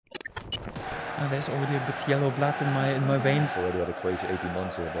there's already a bit yellow blood in my veins. Already had a crazy 18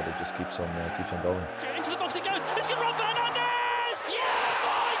 months here, but it just keeps on going. Into the box it goes. It's got Ron Fernandez. Yeah,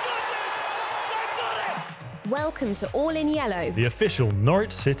 my goodness, they've got it. Welcome to All in Yellow, the official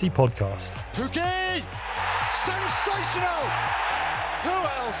Norwich City podcast. Pukki, sensational.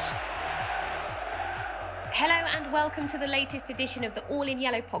 Who else? Hello and welcome to the latest edition of the All in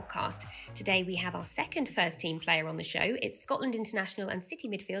Yellow podcast. Today we have our second first team player on the show. It's Scotland international and City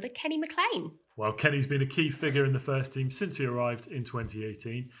midfielder Kenny McLean. Well, Kenny's been a key figure in the first team since he arrived in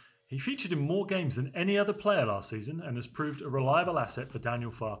 2018. He featured in more games than any other player last season and has proved a reliable asset for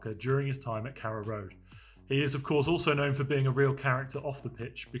Daniel Farke during his time at Carrow Road. He is, of course, also known for being a real character off the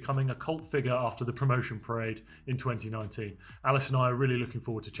pitch, becoming a cult figure after the promotion parade in 2019. Alice and I are really looking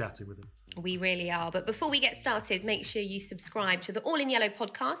forward to chatting with him. We really are. But before we get started, make sure you subscribe to the All in Yellow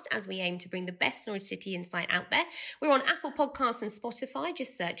podcast as we aim to bring the best Norwich City insight out there. We're on Apple Podcasts and Spotify.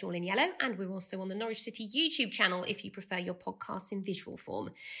 Just search All in Yellow. And we're also on the Norwich City YouTube channel if you prefer your podcasts in visual form.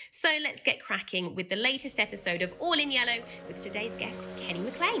 So let's get cracking with the latest episode of All in Yellow with today's guest, Kenny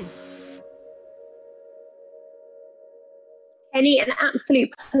McLean. Kenny, an absolute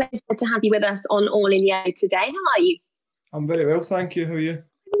pleasure to have you with us on All in Yellow today. How are you? I'm very well, thank you. How are you?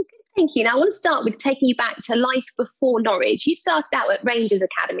 Good, thank you. Now, I want to start with taking you back to life before Norwich. You started out at Rangers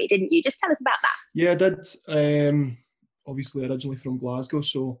Academy, didn't you? Just tell us about that. Yeah, I did. Obviously, originally from Glasgow,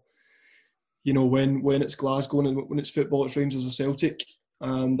 so you know when it's Glasgow and when it's football, it's Rangers or Celtic,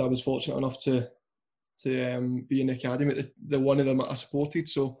 and I was fortunate enough to be in the academy. The one of them I supported,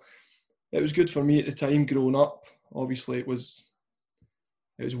 so it was good for me at the time growing up. Obviously, it was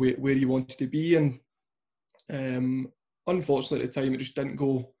where you wanted to be, and unfortunately at the time it just didn't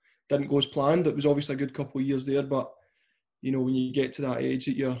go as planned. It was obviously a good couple of years there, but you know when you get to that age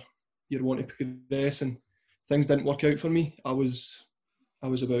that you're wanting to progress, and things didn't work out for me. I was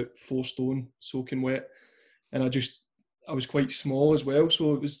about 4 stone, soaking wet, and I was quite small as well,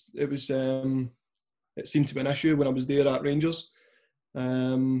 so it seemed to be an issue when I was there at Rangers.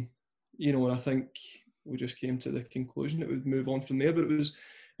 You know, and I think we just came to the conclusion that we'd move on from there. But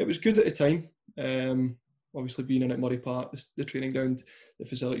it was good at the time. Obviously, being in at Murray Park, the training ground, the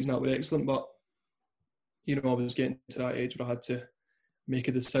facilities and that were excellent. But you know, I was getting to that age where I had to make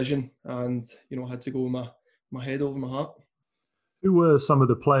a decision, and you know, I had to go with my head over my heart. Who were some of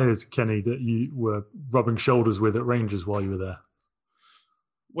the players, Kenny, that you were rubbing shoulders with at Rangers while you were there?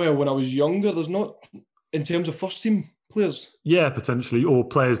 Well, when I was younger, there's not, in terms of first team players. Yeah, potentially, or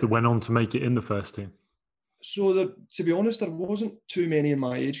players that went on to make it in the first team. So, to be honest, there wasn't too many in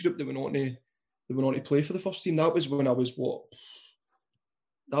my age group that went on to play for the first team. That was when I was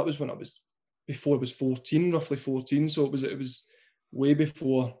before I was 14, roughly 14. So it was way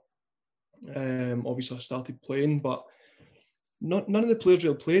before. Obviously, I started playing, but none of the players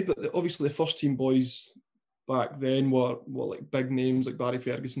really played. But obviously, the first team boys back then were like big names like Barry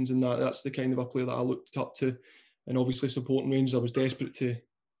Ferguson's and that. That's the kind of a player that I looked up to. And obviously, supporting Rangers, I was desperate to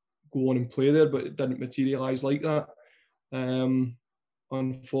go on and play there, but it didn't materialise like that,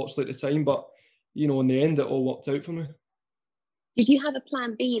 unfortunately at the time. But you know, in the end, it all worked out for me. Did you have a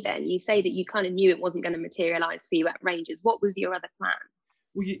plan B then? You say that you kind of knew it wasn't going to materialise for you at Rangers. What was your other plan?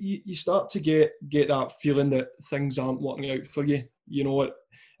 Well, you start to get that feeling that things aren't working out for you, you know,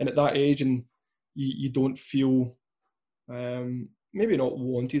 and at that age, and you don't feel maybe not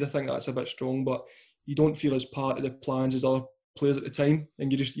wanted. I think that's a bit strong, but you don't feel as part of the plans as other players at the time, and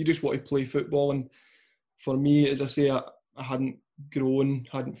you just want to play football. And for me, as I say, I hadn't grown,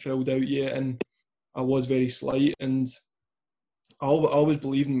 hadn't filled out yet, and I was very slight, and I always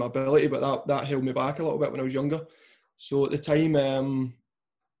believed in my ability, but that held me back a little bit when I was younger. So at the time,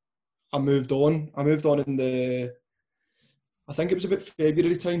 I moved on in I think it was about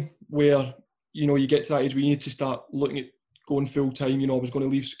February time, where you know you get to that age where you need to start looking at going full time. You know, I was going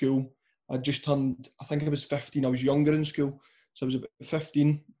to leave school. I just turned, I think I was 15. I was younger in school. So I was about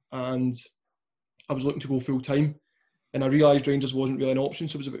 15 and I was looking to go full time. And I realised Rangers wasn't really an option.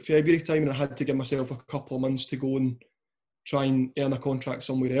 So it was about February time and I had to give myself a couple of months to go and try and earn a contract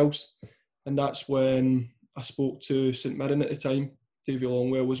somewhere else. And that's when I spoke to St Mirren at the time. Davy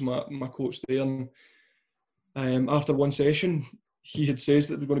Longwell was my coach there. And after one session, he had said that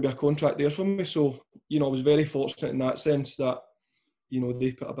there was going to be a contract there for me. So, you know, I was very fortunate in that sense that, you know,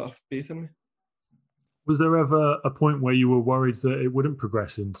 they put a bit of faith in me. Was there ever a point where you were worried that it wouldn't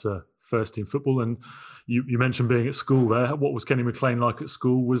progress into first team football? And you mentioned being at school there. What was Kenny McLean like at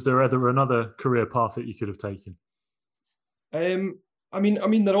school? Was there ever another career path that you could have taken? I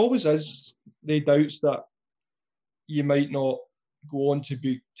mean, there always is the doubts that you might not go on to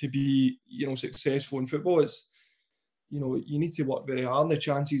be you know, successful in football. It's, you need to work very hard. And the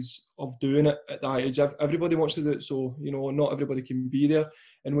chances of doing it at that age, everybody wants to do it, so not everybody can be there.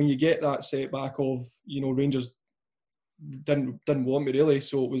 And when you get that setback of Rangers didn't want me really,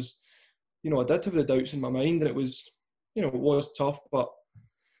 so it was I did have the doubts in my mind, and it was it was tough, but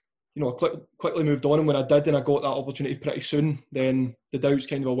I quickly moved on. And when I did, and I got that opportunity pretty soon, then the doubts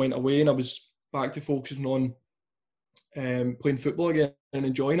kind of went away, and I was back to focusing on playing football again and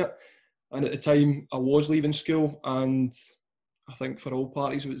enjoying it. And at the time, I was leaving school, and I think for all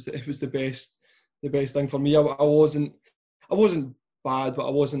parties, it was the best thing for me. I wasn't bad, but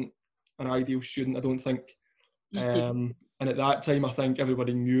I wasn't an ideal student, I don't think. And at that time, I think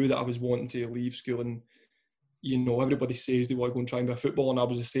everybody knew that I was wanting to leave school, and everybody says they want to go and try and be a footballer, and I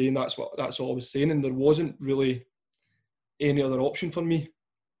was saying that's all I was saying, and there wasn't really any other option for me.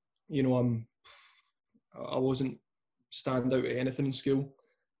 I wasn't stand out at anything in school.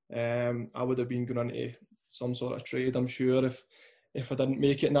 I would have been going into some sort of trade, I'm sure, if I didn't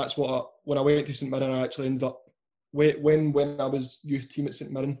make it. And that's when I went to St Mirren, I actually ended up when I was youth team at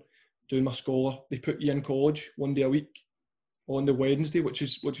St Mirren doing my scholar, they put you in college one day a week on the Wednesday, which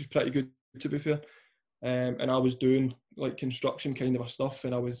is pretty good, to be fair. And I was doing like construction kind of stuff,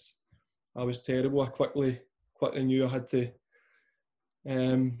 and I was terrible. I quickly knew I had to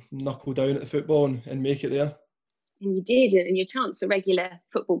knuckle down at the football and make it there. And you did, and your chance for regular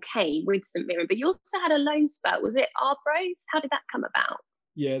football came with St Mirren. But you also had a loan spell. Was it Arbroath? How did that come about?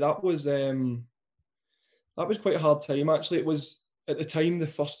 Yeah, that was quite a hard time, actually. It was, at the time, the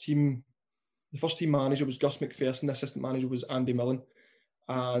first team manager was Gus McPherson, the assistant manager was Andy Millen,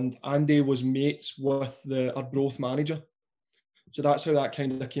 and Andy was mates with the Arbroath manager. So that's how that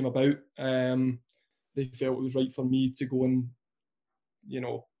kind of came about. They felt it was right for me to go and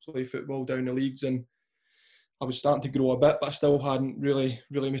play football down the leagues, and I was starting to grow a bit, but I still hadn't really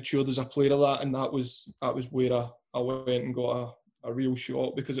matured as a player of that, and that was where I went and got a real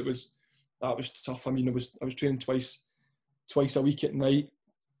shot, because that was tough. I mean, I was training twice a week at night.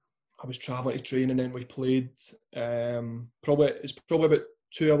 I was travelling to train, and then we played. Probably about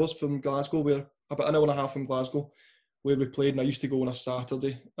 2 hours from Glasgow. We're about an hour and a half from Glasgow, where we played. And I used to go on a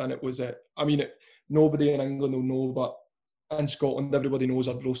Saturday, and it was nobody in England will know, but in Scotland, everybody knows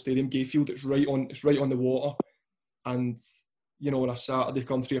Arbroath Stadium, Gayfield. It's right on the water, and on a Saturday,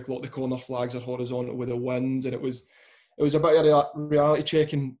 come 3 o'clock, the corner flags are horizontal with the wind, and it was a bit of a reality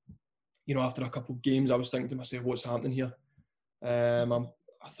check. And after a couple of games, I was thinking to myself, what's happening here? I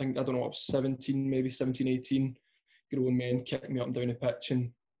was 17, maybe 17, 18, grown men kicking me up and down the pitch,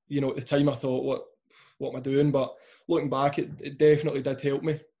 and at the time I thought, what am I doing? But looking back, it definitely did help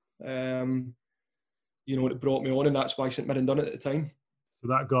me. It brought me on, and that's why St Mirren done it at the time. So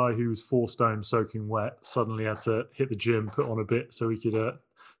that guy who was 4 stone soaking wet suddenly had to hit the gym, put on a bit so he could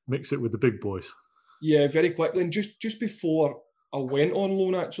mix it with the big boys. Yeah, very quickly. And just before I went on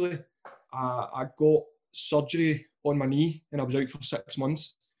loan, actually, I got surgery on my knee, and I was out for 6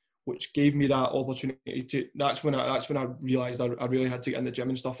 months, which gave me that opportunity to. That's when I realised I really had to get in the gym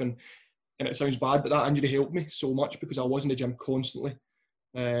and stuff. And it sounds bad, but that injury helped me so much, because I was in the gym constantly.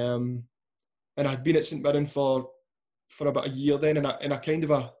 And I'd been at St Mirren for about a year then, and I kind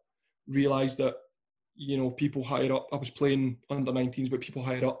of realised that people higher up. I was playing under 19s, but people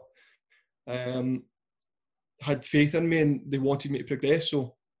higher up had faith in me, and they wanted me to progress.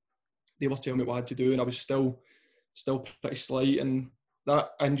 So they were telling me what I had to do, and I was still pretty slight, and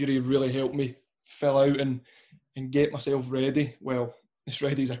that injury really helped me fill out and get myself ready. Well, as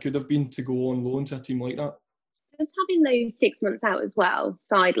ready as I could have been to go on loan to a team like that. And having those 6 months out as well,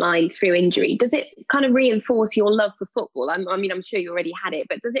 sidelined through injury, does it kind of reinforce your love for football? I'm sure you already had it,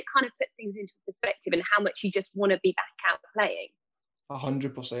 but does it kind of put things into perspective and how much you just want to be back out playing?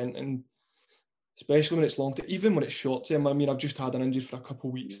 100%, and especially when it's long term, even when it's short term. I mean, I've just had an injury for a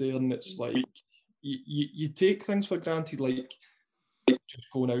couple of weeks there, and it's like you take things for granted, like just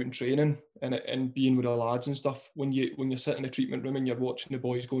going out and training and being with the lads and stuff. When you're sitting in the treatment room and you're watching the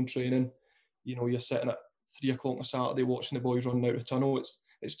boys go and training, you're sitting at 3 o'clock on a Saturday watching the boys running out of the tunnel.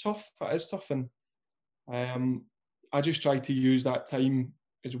 It's tough. It is tough, and I just tried to use that time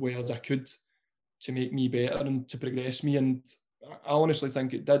as well as I could to make me better and to progress me. And I honestly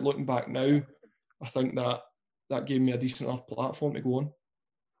think it did. Looking back now, I think that gave me a decent enough platform to go on.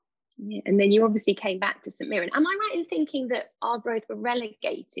 Yeah, and then you obviously came back to St Mirren. Am I right in thinking that Arbroath were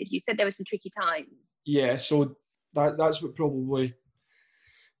relegated? You said there were some tricky times. Yeah, so that's what probably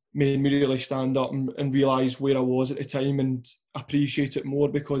made me really stand up and realise where I was at the time and appreciate it more,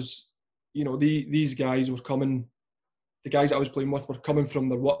 because these guys were coming, the guys that I was playing with were coming from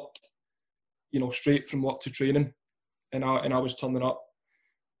their work, straight from work to training, and I was turning up,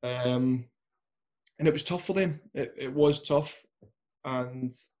 and and it was tough for them. It was tough,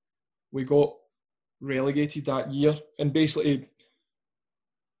 and we got relegated that year. And basically,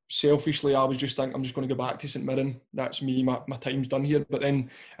 selfishly, I was just thinking, I'm just going to go back to St Mirren. That's me. My time's done here. But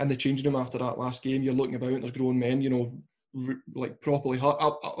then in the changing room after that last game, you're looking about and there's grown men, like properly hurt.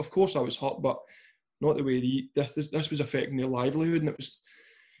 Of course, I was hurt, but not the way this was affecting their livelihood, and it was,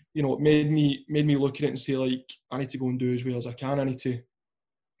 it made me look at it and say, like, I need to go and do as well as I can. I need to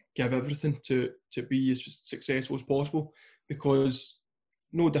give everything to be as successful as possible, because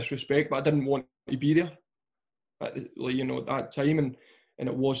no disrespect, but I didn't want to be there at that time, and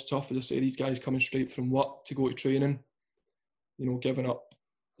it was tough. As I say, these guys coming straight from work to go to training, giving up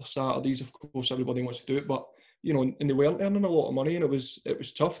the Saturdays. Of course, everybody wants to do it, but and they weren't earning a lot of money, and it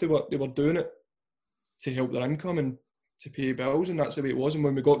was tough. They were doing it to help their income and to pay bills, and that's the way it was. And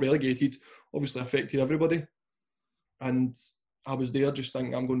when we got relegated, obviously affected everybody. And I was there just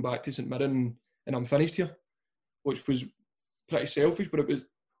thinking, I'm going back to St Mirren and I'm finished here, which was pretty selfish, but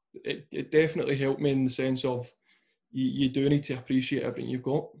it definitely helped me in the sense of you do need to appreciate everything you've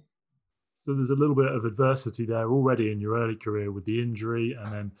got. So there's a little bit of adversity there already in your early career with the injury,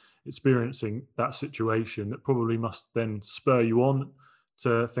 and then experiencing that situation that probably must then spur you on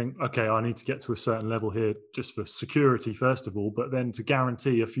to think, okay, I need to get to a certain level here just for security, first of all, but then to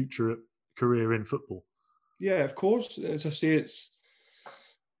guarantee a future career in football. Yeah, of course. As I say,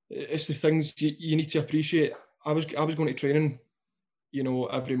 it's the things you need to appreciate. I was going to training,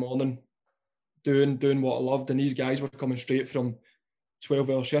 every morning, doing what I loved, and these guys were coming straight from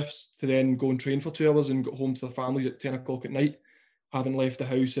 12-hour shifts to then go and train for 2 hours and go home to their families at 10 o'clock at night, having left the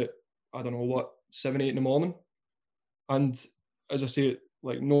house at, 7, 8 in the morning. And as I say,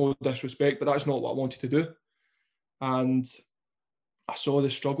 like, no disrespect, but that's not what I wanted to do. And I saw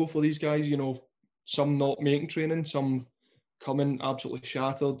the struggle for these guys, some not making training, some coming absolutely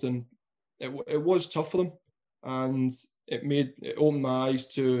shattered, and it was tough for them. And it opened my eyes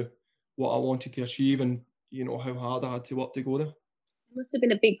to what I wanted to achieve, and how hard I had to work to go there. It must have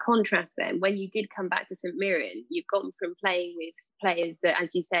been a big contrast then when you did come back to St Mirren. You've gone from playing with players that,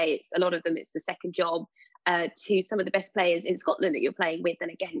 as you say, it's a lot of them, it's the second job, to some of the best players in Scotland that you're playing with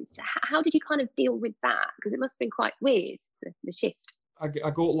and against. How did you kind of deal with that? Because it must have been quite weird, the shift. I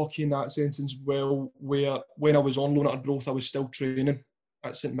got lucky in that sense as well, where when I was on loan at Arbroath, I was still training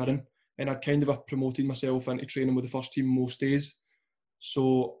at St Mirren, and I'd kind of promoted myself into training with the first team most days.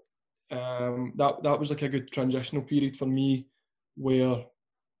 So that was like a good transitional period for me, where,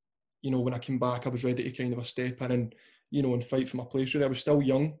 when I came back, I was ready to kind of step in and, and fight for my place. Really, I was still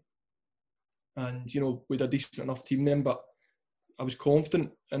young, and, we had a decent enough team then, but I was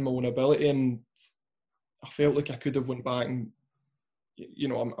confident in my own ability, and I felt like I could have went back and,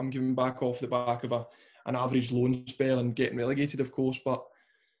 I'm giving back off the back of an average loan spell and getting relegated, of course, but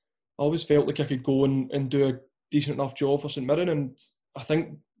I always felt like I could go and do a decent enough job for St Mirren, and I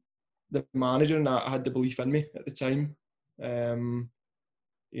think the manager and that had the belief in me at the time. It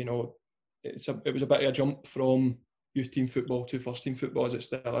was a bit of a jump from youth team football to first team football, as it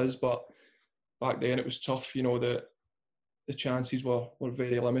still is, but back then it was tough. The chances were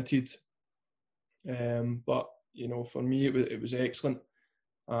very limited. But for me it was excellent,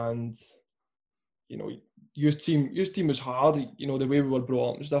 and youth team was hard. The way we were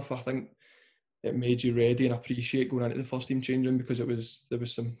brought up and stuff, I think it made you ready and appreciate going into the first team changing, because there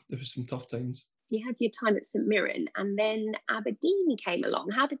was some tough times. You had your time at St Mirren, and then Aberdeen came along.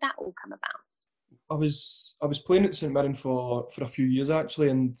 How did that all come about? I was playing at St Mirren for a few years actually,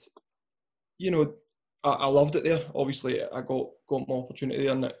 and I loved it there. Obviously, I got my opportunity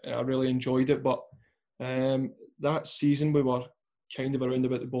there, and I really enjoyed it. But that season, we were kind of around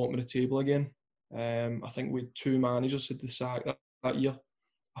about the bottom of the table again. I think we had 2 managers had the sack that year.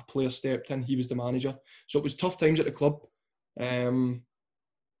 A player stepped in, he was the manager. So it was tough times at the club. And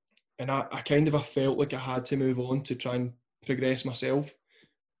I kind of felt like I had to move on to try and progress myself.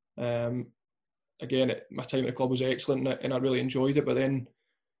 Again, my time at the club was excellent, and I really enjoyed it. But then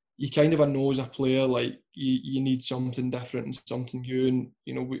you kind of know as a player, like, you need something different and something new. And,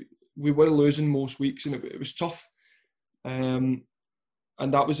 we were losing most weeks, and it was tough. And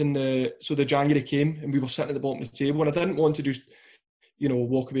that was the January came, and we were sitting at the bottom of the table, and I didn't want to just,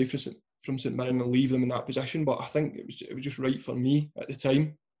 walk away from St Mirren and leave them in that position. But I think it was just right for me at the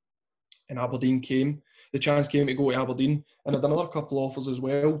time. And Aberdeen came. The chance came to go to Aberdeen, and I'd done another couple of offers as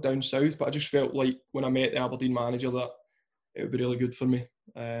well down south. But I just felt like when I met the Aberdeen manager that it would be really good for me.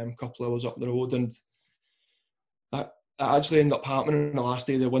 A couple of hours up the road, and that actually ended up happening on the last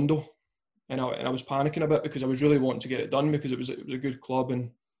day of the window. And I was panicking a bit, because I was really wanting to get it done, because it was a good club, and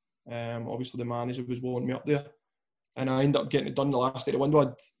obviously the manager was wanting me up there. And I ended up getting it done the last day of the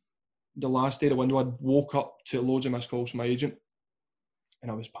window. the last day of the window, I woke up to loads of missed calls from my agent, and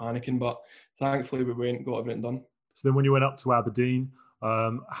I was panicking. But thankfully, we went and got everything done. So then when you went up to Aberdeen,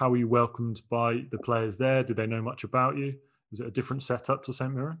 how were you welcomed by the players there? Did they know much about you? Was it a different setup to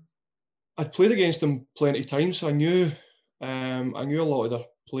St Mirren? I'd played against them plenty of times, so I knew a lot of their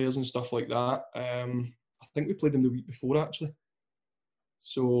players and stuff like that. I think we played them the week before, actually.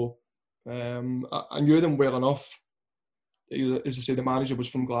 So I knew them well enough. As I say, the manager was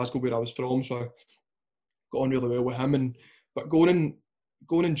from Glasgow, where I was from, so I got on really well with him. But going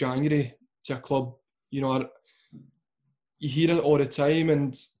in January to a club, you hear it all the time,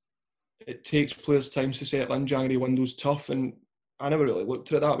 and it takes players time to settle in. January window's tough, and I never really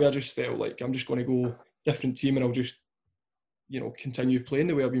looked at it that way. I just felt like I'm just going to go different team, and I'll just continue playing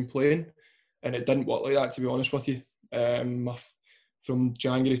the way I've been playing. And it didn't work like that, to be honest with you. From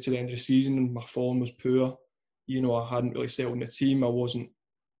January to the end of the season, my form was poor. I hadn't really settled in the team. I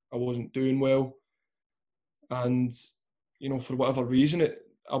wasn't doing well, and for whatever reason,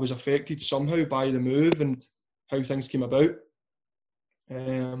 I was affected somehow by the move and how things came about.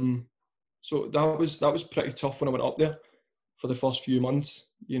 So that was pretty tough when I went up there for the first few months.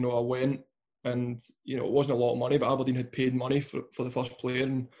 I went, and it wasn't a lot of money, but Aberdeen had paid money for the first player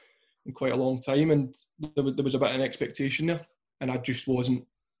in quite a long time, and there was a bit of an expectation there, and I just wasn't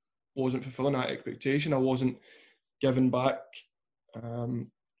fulfilling that expectation. I wasn't giving back,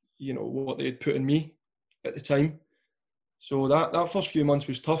 what they had put in me at the time. So that first few months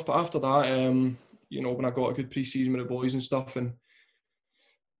was tough, but after that, when I got a good pre-season with the boys and stuff, and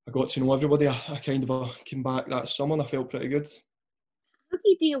I got to know everybody, I kind of came back that summer and I felt pretty good. How do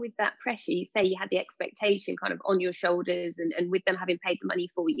you deal with that pressure? You say you had the expectation kind of on your shoulders, and with them having paid the money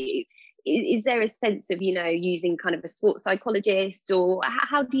for you. Is there a sense of, using kind of a sports psychologist, or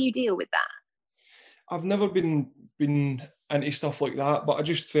how do you deal with that? I've never been into stuff like that, but I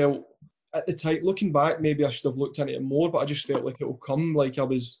just felt at the time, looking back, maybe I should have looked into it more, but I just felt like it will come. Like I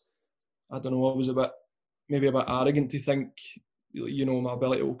was a bit arrogant to think, my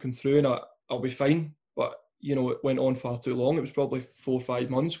ability will come through and I'll be fine. But, it went on far too long. It was probably 4 or 5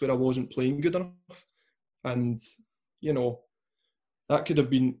 months where I wasn't playing good enough. And, that could have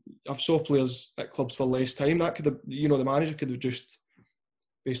been, I've saw players at clubs for less time. That could have, the manager could have just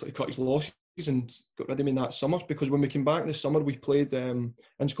basically cut his losses and got rid of me in that summer. Because when we came back this summer, we played in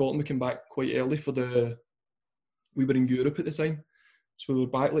Scotland. We came back quite early we were in Europe at the time. So we were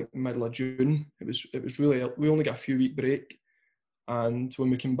back like middle of June. It was really, we only got a few week break. And when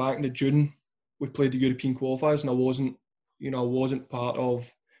we came back in June, we played the European qualifiers, and I wasn't part of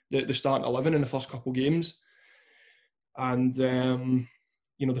the starting 11 in the first couple of games. And,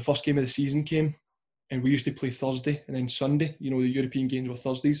 the first game of the season came, and we used to play Thursday and then Sunday. The European games were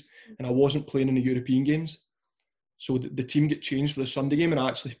Thursdays, and I wasn't playing in the European games. So the team got changed for the Sunday game, and I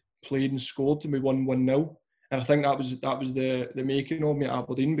actually played and scored, and we won 1-0. And I think that was the making of me at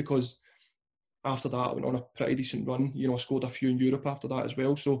Aberdeen, because after that I went on a pretty decent run. I scored a few in Europe after that as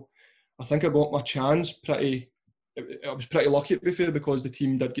well. So I think I got my chance I was pretty lucky, to be fair, because the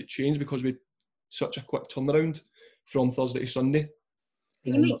team did get changed, because we had such a quick turnaround from Thursday to Sunday.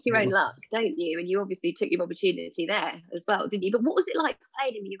 You make your own luck, don't you? And you obviously took your opportunity there as well, didn't you? But what was it like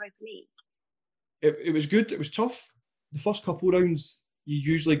playing in the Europa League? It was good. It was tough. The first couple of rounds, you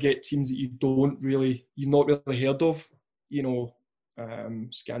usually get teams that you've not really heard of.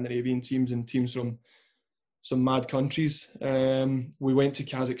 Scandinavian teams and teams from some mad countries. We went to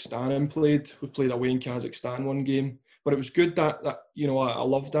Kazakhstan and played. We played away in Kazakhstan one game, but it was good that I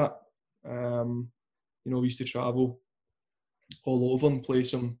loved that. We used to travel all over and play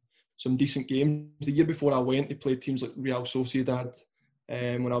some decent games. The year before I went, they played teams like Real Sociedad.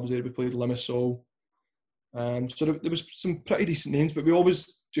 When I was there, we played Limassol. So there was some pretty decent names, but we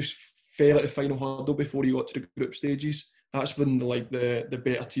always just fell at the final hurdle before you got to the group stages. That's when the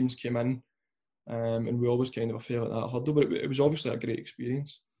better teams came in, and we always kind of fell at that hurdle. But it was obviously a great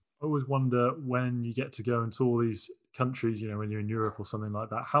experience. I always wonder, when you get to go into all these countries, when you're in Europe or something like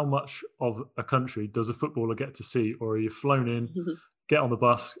that, how much of a country does a footballer get to see? Or are you flown in, get on the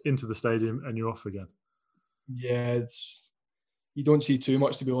bus, into the stadium, and you're off again? Yeah, you don't see too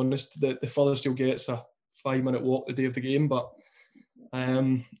much, to be honest. The furthest you'll get is a 5-minute walk the day of the game, but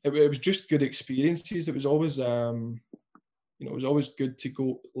it was just good experiences. It was always it was always good to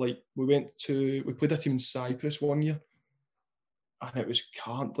go. Like we played a team in Cyprus one year, and it was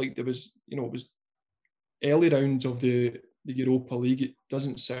there was it was early rounds of the Europa League. It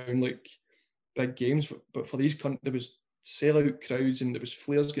doesn't sound like big games, but for these countries, there was sellout crowds and there was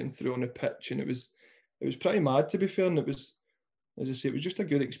flares getting through on the pitch, and it was pretty mad, to be fair. And it was, as I say, it was just a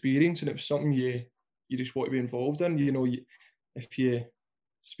good experience, and it was something you just want to be involved in. If you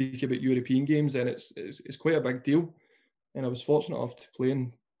speak about European games, then it's quite a big deal. And I was fortunate enough to play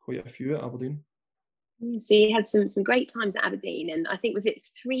in quite a few at Aberdeen. So you had some great times at Aberdeen, and I think, was it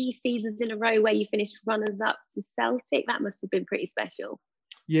 3 seasons in a row where you finished runners-up to Celtic? That must have been pretty special.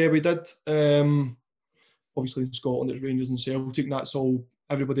 Yeah, we did. Obviously in Scotland it's Rangers and Celtic, and that's all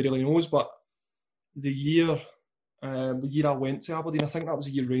everybody really knows. But the year I went to Aberdeen, I think that was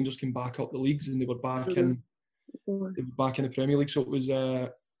the year Rangers came back up the leagues and they were back in the Premier League. So it was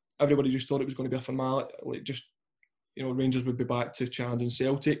everybody just thought it was going to be a formality, like just, you know, Rangers would be back to challenging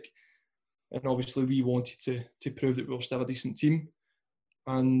Celtic. And obviously we wanted to prove that we were still a decent team.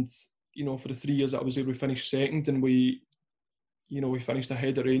 And, you know, for the 3 years that I was there, we finished second, and we finished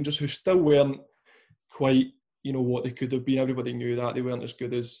ahead of Rangers, who still weren't quite, you know, what they could have been. Everybody knew that. They weren't as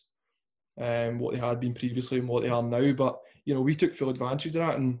good as what they had been previously and what they are now. But, you know, we took full advantage of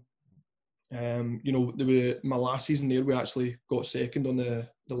that. And, you know, my last season there, we actually got second on the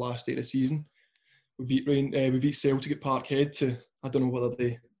last day of the season. We beat Celtic at Parkhead I don't know whether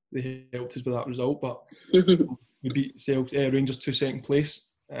they helped us with that result, but we beat Rangers to second place.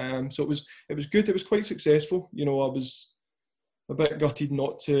 So it was good. It was quite successful. You know, I was a bit gutted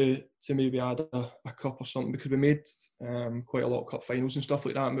not to maybe add a cup or something, because we made quite a lot of cup finals and stuff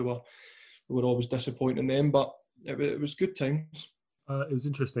like that, and we were always disappointed in them. But it was good times. It was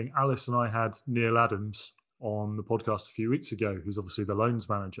interesting. Alice and I had Neil Adams on the podcast a few weeks ago, who's obviously the loans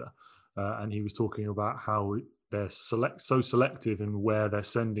manager, and he was talking about how they're so selective in where they're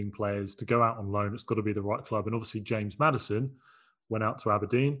sending players to go out on loan. It's got to be the right club. And obviously James Maddison went out to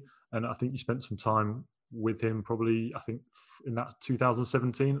Aberdeen, and I think you spent some time with him probably, I think, in that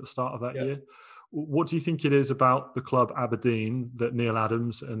 2017 at the start of that year. What do you think it is about the club Aberdeen that Neil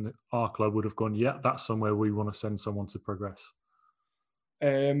Adams and our club would have gone, yeah, that's somewhere we want to send someone to progress?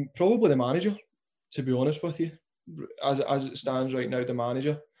 Probably the manager, to be honest with you. As it stands right now, the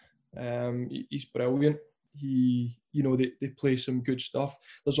manager, he's brilliant. They play some good stuff.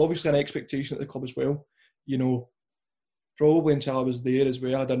 There's obviously an expectation at the club as well. You know, probably until I was there as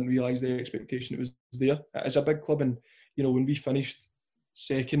well, I didn't realise the expectation that was there. It's a big club, and you know, when we finished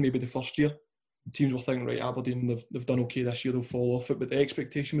second, maybe the first year, teams were thinking, right, Aberdeen, they've done okay this year, they'll fall off it. But the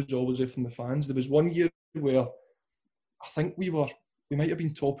expectation was always there from the fans. There was one year where I think we might have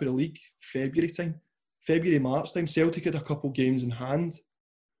been top of the league February, March time. Celtic had a couple games in hand,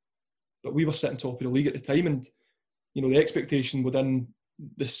 but we were sitting top of the league at the time. And, you know, the expectation within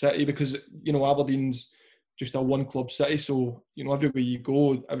the city, because, you know, Aberdeen's just a one-club city, so, you know, everywhere you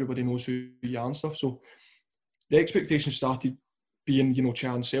go, everybody knows who you are and stuff. So the expectation started being, you know,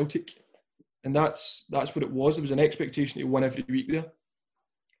 challenge Celtic. And that's what it was. There was an expectation to win every week there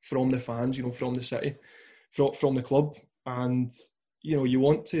from the fans, you know, from the city, from the club. And, you know, you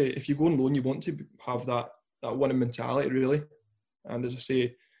want to, if you go on loan, you want to have that winning mentality, really. And as I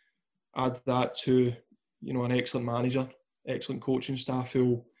say, add that to, you know, an excellent manager, excellent coaching staff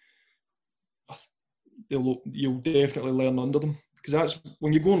who you'll definitely learn under them. Because that's,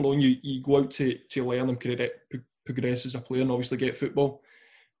 when you go on loan, you go out to learn and progress as a player and obviously get football.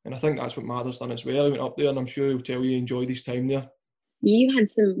 And I think that's what Mather's done as well. He went up there, and I'm sure he'll tell you he enjoyed his time there. You had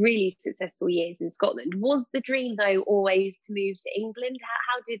some really successful years in Scotland. Was the dream, though, always to move to England?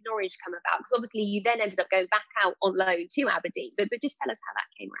 How did Norwich come about? Because obviously you then ended up going back out on loan to Aberdeen. But just tell us how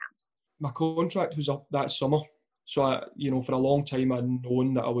that came around. My contract was up that summer. So, for a long time I'd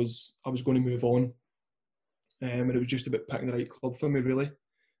known that I was going to move on. And it was just about picking the right club for me, really.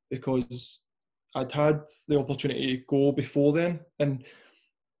 Because I'd had the opportunity to go before then. And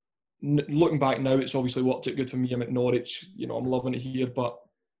looking back now, it's obviously worked out good for me. I'm at Norwich, I'm loving it here, but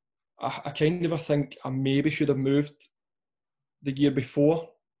I kind of think I maybe should have moved the year before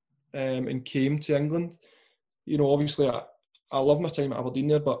and came to England. Obviously I love my time at Aberdeen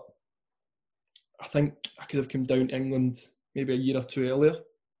there, but I think I could have come down to England maybe a year or two earlier.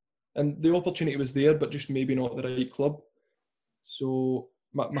 And the opportunity was there, but just maybe not the right club. So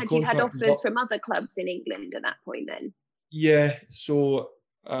my had you had offers from other clubs in England at that point then? Yeah, so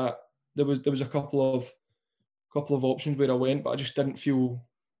there was a couple of options where I went, but I just didn't feel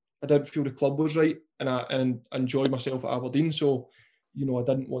the club was right, and I enjoyed myself at Aberdeen. So I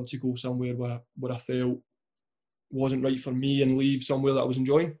didn't want to go somewhere where I felt wasn't right for me and leave somewhere that I was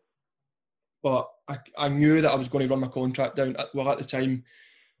enjoying. But I knew that I was going to run my contract down. Well, at the time,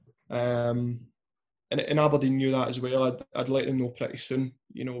 and Aberdeen knew that as well. I'd let them know pretty soon.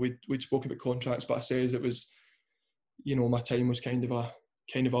 We'd spoken about contracts, but I says it was, my time was kind of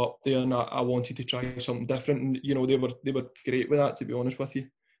up there, and I wanted to try something different. And they were great with that, to be honest with you.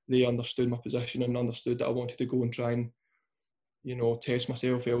 They understood my position and understood that I wanted to go and try and test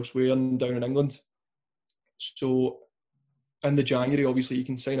myself elsewhere and down in England. So in the January, obviously you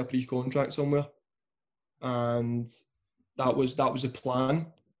can sign a pre-contract somewhere, and that was the plan.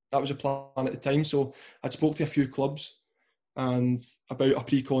 That was a plan at the time. So I'd spoke to a few clubs and about a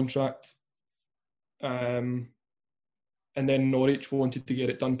pre-contract, and then Norwich wanted to get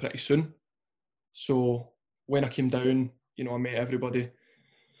it done pretty soon. So when I came down, you know, I met everybody.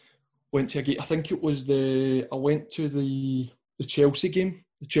 Went to a game. I think it was I went to the Chelsea game,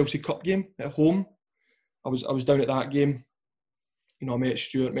 the Chelsea Cup game at home. I was down at that game. You know, I met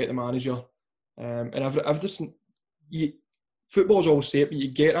Stuart, met the manager, and everything. Football's always safe, but you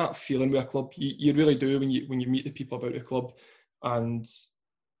get that feeling with a club. You really do when you meet the people about the club. And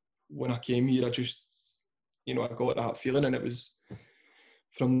when I came here, I just, you know, I got that feeling, and it was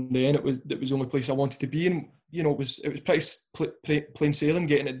from then it was the only place I wanted to be. And you know, it was pretty plain sailing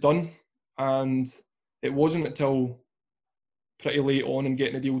getting it done. And it wasn't until pretty late on in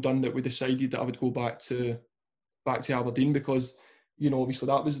getting the deal done that we decided that I would go back to Aberdeen, because, you know, obviously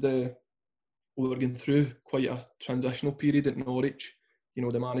that was we were going through quite a transitional period at Norwich. You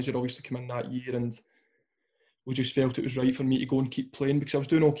know, the manager obviously came in that year, and we just felt it was right for me to go and keep playing because I was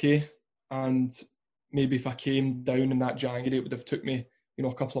doing okay. And maybe if I came down in that January, it would have took me, you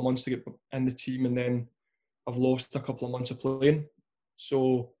know, a couple of months to get in the team, and then I've lost a couple of months of playing.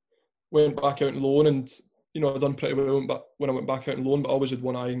 So went back out on loan, and, you know, I've done pretty well. But when I went back out on loan, but I always had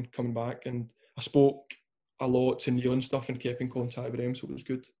one eye on coming back, and I spoke a lot to Neil and stuff and kept in contact with him, so it was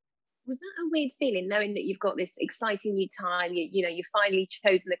good. Was that a weird feeling, knowing that you've got this exciting new time, you know, you've finally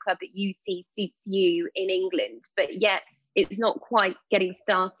chosen the club that you see suits you in England, but yet it's not quite getting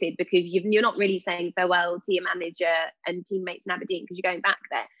started because you're not really saying farewell to your manager and teammates in Aberdeen because you're going back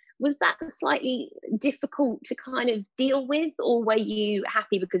there? Was that slightly difficult to kind of deal with, or were you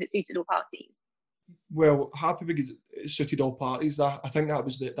happy because it suited all parties? Well, happy because it suited all parties. I think that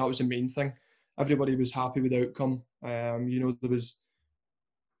was the main thing. Everybody was happy with the outcome. You know, there was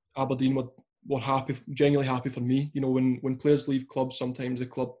Aberdeen were happy, genuinely happy for me. You know, when players leave clubs, sometimes the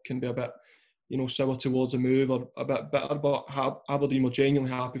club can be a bit, you know, sour towards a move or a bit bitter. But Aberdeen were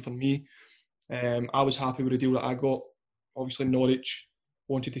genuinely happy for me. I was happy with the deal that I got. Obviously, Norwich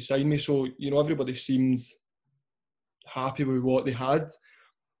wanted to sign me, so, you know, everybody seemed happy with what they had.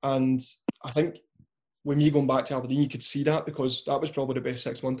 And I think with me going back to Aberdeen, you could see that, because that was probably the best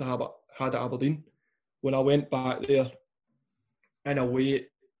 6 months I had at Aberdeen. When I went back there, in a way,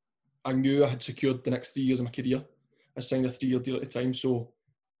 I knew I had secured the next 3 years of my career. I signed a 3-year deal at the time, so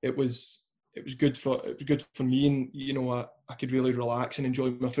it was good for me, and, you know, I could really relax and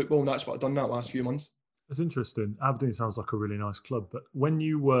enjoy my football, and that's what I've done that last few months. It's interesting. Aberdeen sounds like a really nice club, but when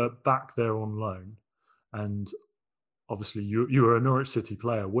you were back there on loan, and obviously you were a Norwich City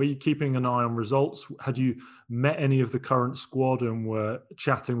player, were you keeping an eye on results? Had you met any of the current squad and were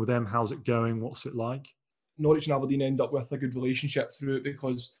chatting with them? How's it going? What's it like? Norwich and Aberdeen end up with a good relationship through it,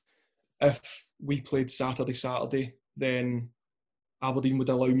 because if we played Saturday, then Aberdeen would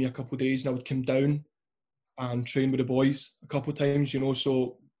allow me a couple of days, and I would come down and train with the boys a couple of times, you know,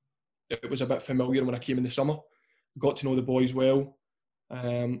 so it was a bit familiar when I came in the summer. Got to know the boys well.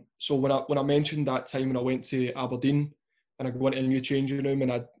 So when I mentioned that time when I went to Aberdeen and I went in a new changing room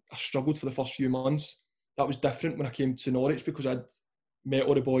and I struggled for the first few months, that was different when I came to Norwich, because I'd met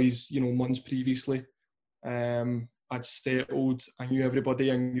all the boys, you know, months previously. I'd settled, I knew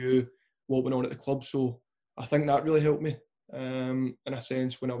everybody, I knew what went on at the club. So I think that really helped me. In a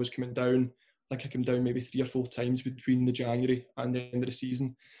sense, when I was coming down, I think I came down maybe 3 or 4 times between the January and the end of the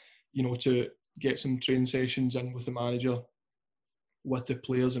season, you know, to get some training sessions in with the manager, with the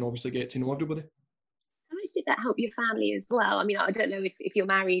players, and obviously get to know everybody. How much did that help your family as well? I mean, I don't know if you're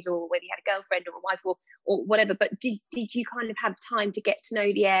married or whether you had a girlfriend or a wife or whatever, but did you kind of have time to get to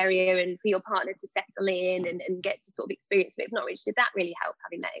know the area and for your partner to settle in and get to sort of experience a bit of Norwich? Did that really help,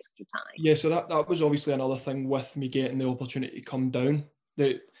 having that extra time? Yeah, so that was obviously another thing with me getting the opportunity to come down.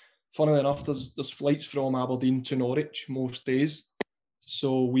 Funnily enough, there's flights from Aberdeen to Norwich most days.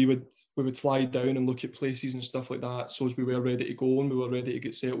 So we would fly down and look at places and stuff like that. So as we were ready to go and we were ready to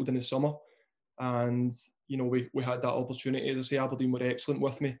get settled in the summer. And, you know, we had that opportunity. As I say, Aberdeen were excellent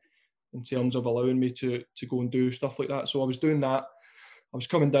with me in terms of allowing me to go and do stuff like that. So I was doing that. I was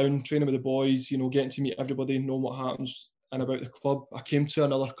coming down, training with the boys, you know, getting to meet everybody, knowing what happens and about the club. I came to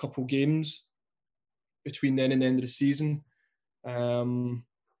another couple games between then and the end of the season.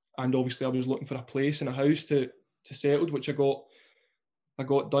 And obviously I was looking for a place and a house to settle, which I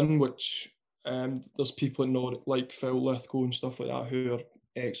got done, which there's people in Norwich like Phil Lithgow and stuff like that who are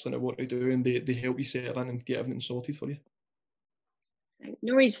excellent at what they do, and they help you settle in and get everything sorted for you.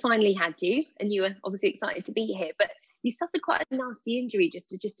 Norwich finally had you, and you were obviously excited to be here, but you suffered quite a nasty injury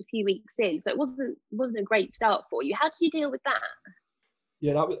just a few weeks in, so it wasn't a great start for you. How did you deal with that?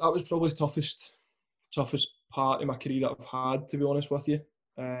 Yeah, that was probably the toughest part of my career that I've had, to be honest with you.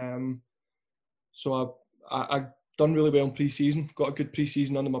 So I done really well in pre-season, got a good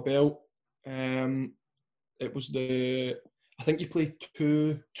pre-season under my belt. It was I think you play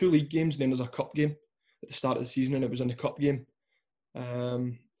two league games and then there's a cup game at the start of the season, and it was in the cup game.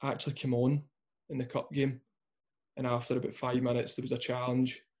 I actually came on in the cup game, and after about 5 minutes there was a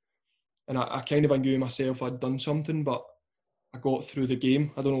challenge, and I kind of knew myself I'd done something, but I got through the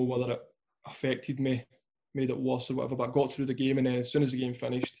game. I don't know whether it affected me, made it worse or whatever, but I got through the game, and then as soon as the game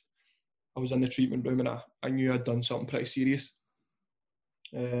finished, I was in the treatment room, and I knew I'd done something pretty serious.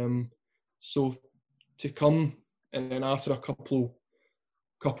 So to come, and then after a couple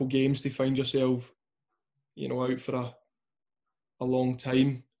games, to find yourself, out for a long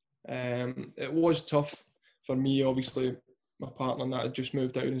time, it was tough for me. Obviously, my partner and that had just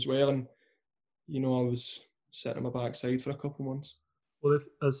moved out as well, and I was sitting on my backside for a couple of months. Well, if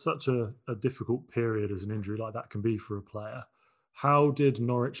as such a difficult period as an injury like that can be for a player, how did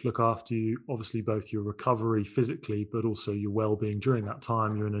Norwich look after you? Obviously, both your recovery physically, but also your well-being during that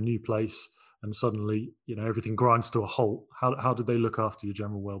time. You're in a new place, and suddenly, everything grinds to a halt. How did they look after your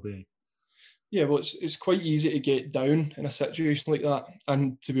general well-being? Yeah, well, it's quite easy to get down in a situation like that.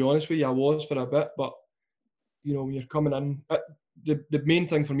 And to be honest with you, I was for a bit. But, when you're coming in, the main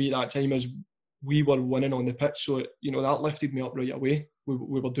thing for me at that time is we were winning on the pitch. So, that lifted me up right away.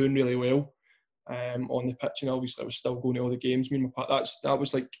 We were doing really well on the pitch. And obviously I was still going to all the games. Me and my partner, that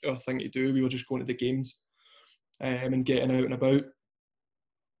was like our thing to do. We were just going to the games and getting out and about.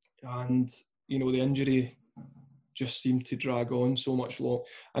 And, the injury just seemed to drag on so much long.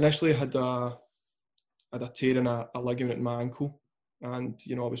 Initially, I had a tear in a ligament in my ankle, and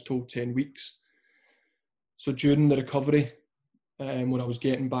I was told 10 weeks. So during the recovery, when I was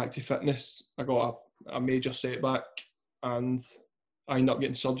getting back to fitness, I got a major setback, and I ended up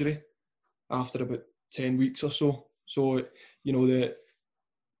getting surgery after about 10 weeks or so. So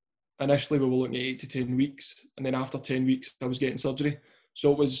initially we were looking at 8 to 10 weeks, and then after 10 weeks I was getting surgery.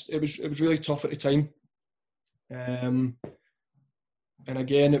 So it was really tough at the time. And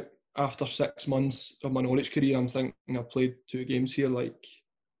again, after 6 months of my Norwich career, I'm thinking I played 2 games here. Like,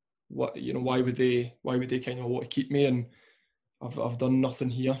 what why would they kind of want to keep me? And I've done nothing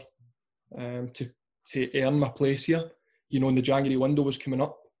here to earn my place here. And the January window was coming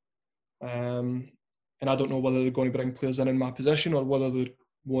up, and I don't know whether they're going to bring players in my position or whether they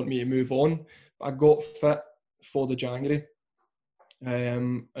want me to move on. But I got fit for the January,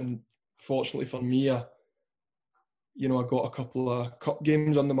 and fortunately for me, I got a couple of cup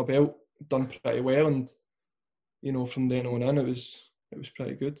games under my belt, done pretty well, and from then on in, it was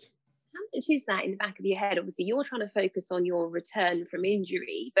pretty good. How much is that in the back of your head? Obviously, you're trying to focus on your return from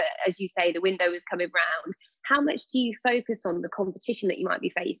injury, but as you say, the window is coming round. How much do you focus on the competition that you might be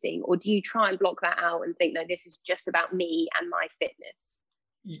facing, or do you try and block that out and think, no, this is just about me and my fitness?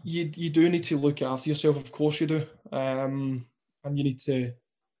 You do need to look after yourself, of course you do, and you need to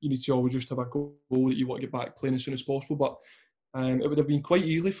always just have a goal that you want to get back playing as soon as possible. But it would have been quite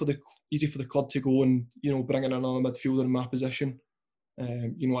easy for the club to go and bring in another midfielder in my position.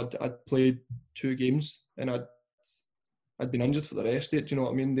 I'd played 2 games and I'd been injured for the rest of it. Do you know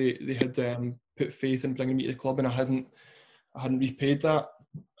what I mean? They had put faith in bringing me to the club, and I hadn't repaid that,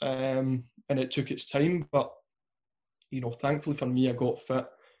 and it took its time. But thankfully for me, I got fit.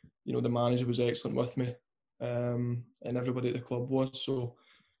 The manager was excellent with me, and everybody at the club was. So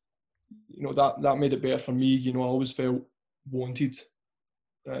that made it better for me. I always felt wanted,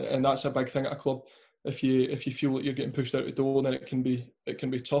 and that's a big thing at a club. If you feel like you're getting pushed out the door, then it can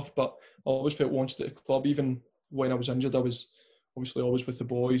be tough. But I always felt wanted at the club. Even when I was injured, I was obviously always with the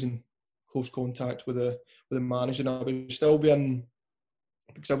boys and close contact with the manager. And I was still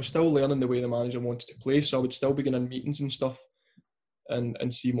because I was still learning the way the manager wanted to play. So I would still be getting in meetings and stuff,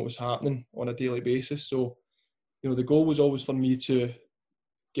 and seeing what was happening on a daily basis. So the goal was always for me to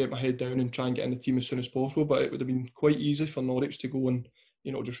get my head down and try and get in the team as soon as possible. But it would have been quite easy for Norwich to go and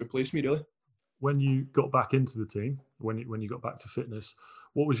just replace me, really. When you got back into the team, when you got back to fitness,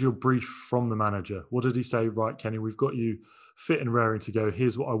 what was your brief from the manager? What did he say? Right, Kenny, we've got you fit and raring to go.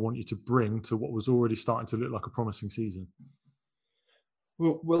 Here's what I want you to bring to what was already starting to look like a promising season.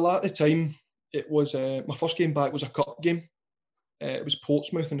 Well, at the time, it was my first game back was a cup game. It was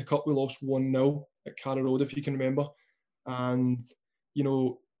Portsmouth in the cup. We lost 1-0 at Carrow Road, if you can remember. And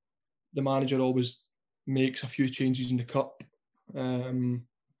the manager always makes a few changes in the cup.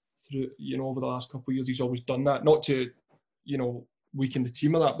 Through over the last couple of years, he's always done that. Not to weaken the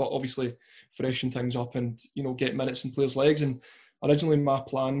team of that, but obviously freshen things up and, you know, get minutes in players' legs. And originally my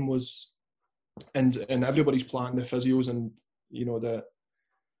plan was, and everybody's plan, the physios and, you know, the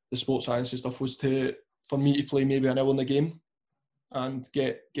sports science and stuff, was for me to play maybe an hour in the game and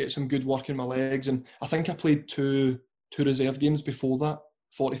get some good work in my legs. And I think I played two reserve games before that,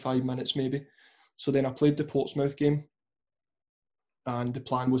 45 minutes maybe. So then I played the Portsmouth game, and the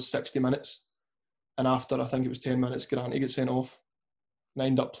plan was 60 minutes. And after, I think it was 10 minutes, Granty got sent off. And I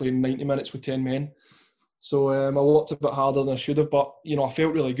ended up playing 90 minutes with 10 men. So I worked a bit harder than I should have, but, you know, I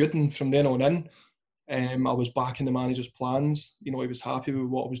felt really good. And from then on in, I was back in the manager's plans. You know, he was happy with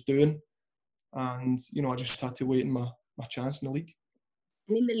what I was doing. And, you know, I just had to wait in my chance in the league.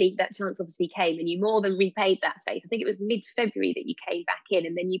 And in the league, that chance obviously came, and you more than repaid that faith. I think it was mid-February that you came back in,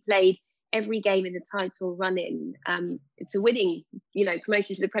 and then you played every game in the title run-in to winning, you know,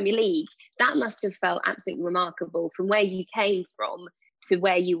 promotion to the Premier League. That must have felt absolutely remarkable, from where you came from to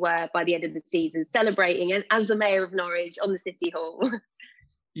where you were by the end of the season, celebrating as the Mayor of Norwich on the City Hall.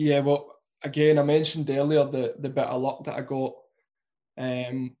 Yeah, well, again, I mentioned earlier the bit of luck that I got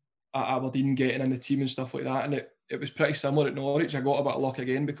at Aberdeen, getting in the team and stuff like that, and it was pretty similar at Norwich. I got a bit of luck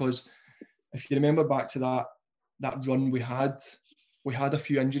again, because if you remember back to that run we had a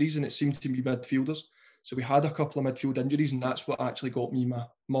few injuries, and it seemed to be midfielders. So we had a couple of midfield injuries, and that's what actually got me my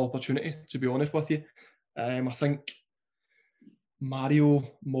opportunity, to be honest with you. I think Mario,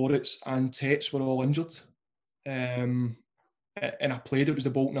 Moritz and Tetz were all injured. And I played, it was the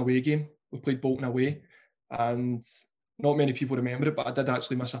Bolton away game. We played Bolton away, and not many people remember it, but I did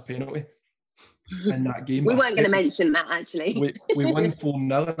actually miss a penalty in that game. We weren't going to mention that, actually. we won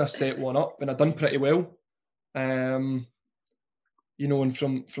 4-0 and I set one up, and I done pretty well. You know, and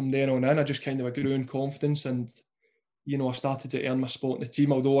from then on in, I just kind of grew in confidence, and, you know, I started to earn my spot in the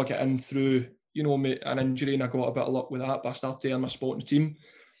team. Although I got in through, you know, an injury, and I got a bit of luck with that, but I started to earn my spot in the team.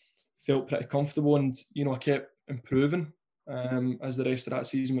 Felt pretty comfortable, and, you know, I kept improving as the rest of that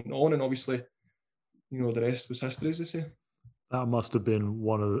season went on, and obviously, you know, the rest was history, as they say. That must have been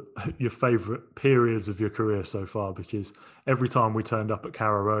one of your favourite periods of your career so far, because every time we turned up at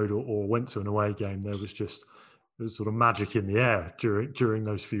Carrow Road or went to an away game, there was sort of magic in the air during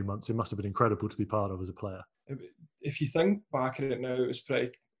those few months. It must have been incredible to be part of as a player. If you think back at it now, it was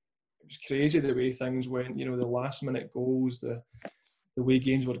crazy the way things went. You know, the last minute goals, the way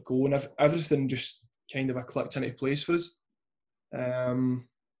games were going, everything just kind of clicked into place for us. You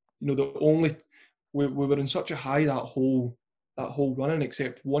know, we were in such a high that whole run-in,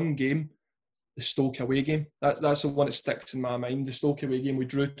 except one game, the Stoke away game. That's the one that sticks in my mind. The Stoke away game, we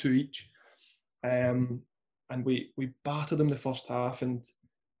drew 2 each, and we battered them the first half, and,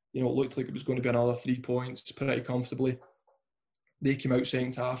 you know, it looked like it was going to be another 3 points pretty comfortably. They came out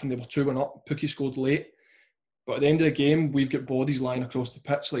second half and they were 2-1 up. Pukki scored late, but at the end of the game, we've got bodies lying across the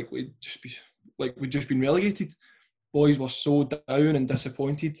pitch like we'd just been relegated. Boys were so down and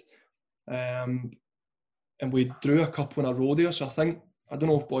disappointed. And we drew a couple in a row there. So I don't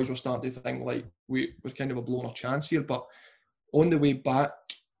know if boys were starting to think like we're kind of a blown our chance here. But on the way back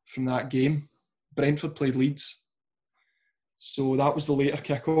from that game, Brentford played Leeds. So that was the later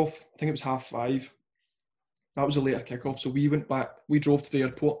kickoff. I think it was 5:30. That was a later kickoff. So we went back. We drove to the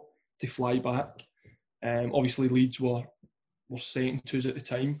airport to fly back. Obviously Leeds were second to us at the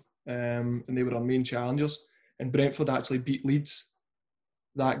time, and they were our main challengers. And Brentford actually beat Leeds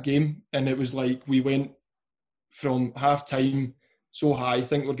that game, and it was like we went from half time so high, I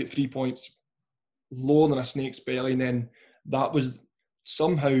think we'll get 3 points, lower than a snake's belly, and then that was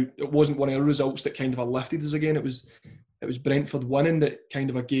somehow, it wasn't one of our results that kind of lifted us again. It was Brentford winning that kind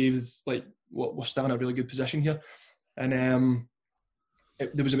of gave us like, we're still in a really good position here. And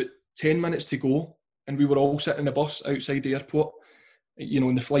there was about 10 minutes to go, and we were all sitting in a bus outside the airport, you know,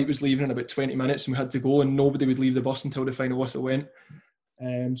 and the flight was leaving in about 20 minutes, and we had to go, and nobody would leave the bus until the final whistle went.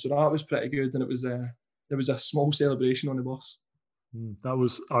 So that was pretty good, and there was a small celebration on the bus.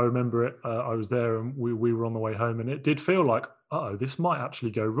 I remember it. I was there, and we were on the way home, and it did feel like, this might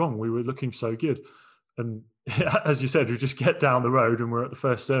actually go wrong. We were looking so good, and as you said, we just get down the road, and we're at the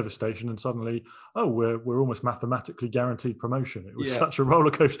first service station, and suddenly, we're almost mathematically guaranteed promotion. It was such a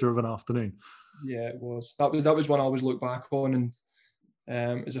roller coaster of an afternoon. Yeah, it was. That was one I always look back on,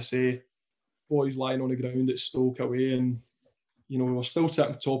 and as I say, boys lying on the ground at Stoke away, and, you know, we were still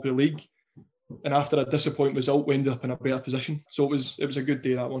sitting top of the league. And after a disappointing result, we ended up in a better position. So it was a good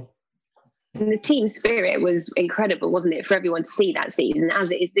day, that one. And the team spirit was incredible, wasn't it, for everyone to see that season,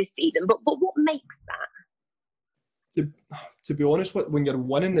 as it is this season? But what makes that? To be honest, when you're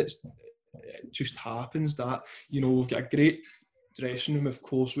winning, it just happens that, you know, we've got a great dressing room, of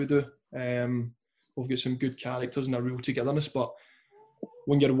course we do. We've got some good characters and a real togetherness. But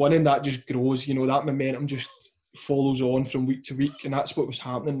when you're winning, that just grows. You know, that momentum just follows on from week to week, and that's what was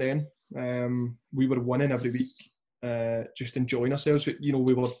happening then. We were winning every week, just enjoying ourselves. You know,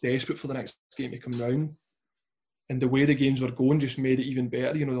 we were desperate for the next game to come round, and the way the games were going just made it even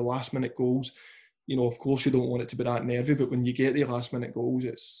better. You know, the last minute goals. You know, of course, you don't want it to be that nervy, but when you get the last minute goals,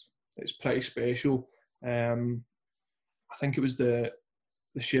 it's pretty special. I think it was the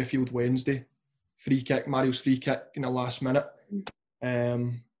Sheffield Wednesday free kick, Mario's free kick in the last minute.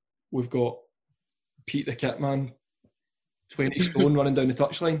 We've got Pete the Kitman, 20 stone running down the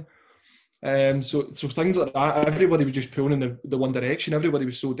touchline. So things like that, everybody was just pulling in the one direction. Everybody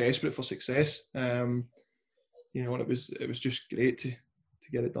was so desperate for success. You know, and it was just great to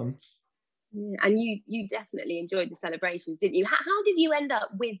get it done. Yeah, and you definitely enjoyed the celebrations, didn't you? How did you end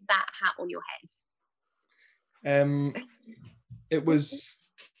up with that hat on your head? It was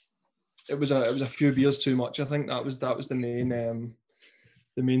a few beers too much. I think that was the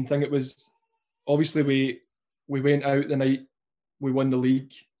main thing. It was obviously we went out the night we won the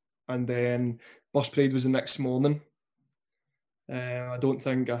league, and then bus parade was the next morning. I don't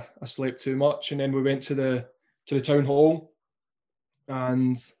think I slept too much, and then we went to the town hall,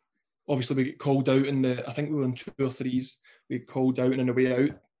 and obviously we get called out I think we were in 2 or 3s. We got called out, and on the way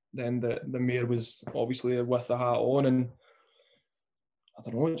out, then the mayor was obviously with the hat on, and I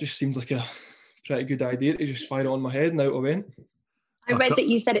don't know, it just seemed like a pretty good idea to just fire it on my head, and out I went. I read that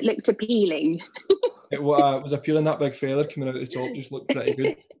you said it looked appealing. It was appealing. That big feather coming out of the top just looked pretty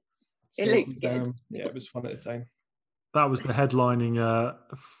good. So it looked good. Yeah, it was fun at the time. That was the headlining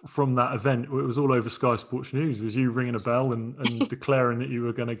from that event. It was all over Sky Sports News. Was you ringing a bell and declaring that you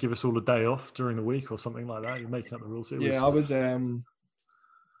were going to give us all a day off during the week or something like that? You're making up the rules. I was.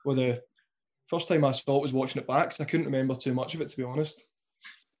 Well, the first time I saw it was watching it back, so I couldn't remember too much of it, to be honest.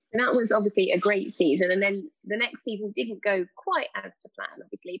 And that was obviously a great season. And then the next season didn't go quite as to plan,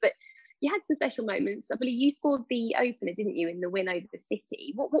 obviously. But you had some special moments. I believe you scored the opener, didn't you, in the win over the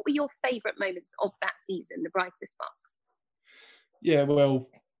City? What were your favourite moments of that season, the brightest spots? Yeah, well,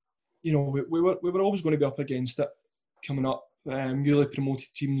 you know, we were always going to be up against it coming up. Newly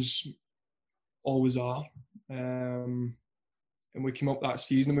promoted teams always are. And we came up that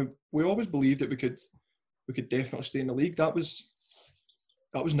season, and we always believed that we could definitely stay in the league. That was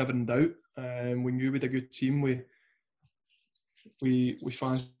never in doubt. We knew we had a good team. We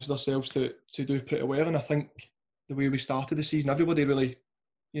fancied ourselves to do pretty well, and I think the way we started the season, everybody really,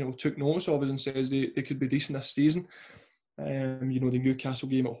 you know, took notice of us and says they could be decent this season. You know, the Newcastle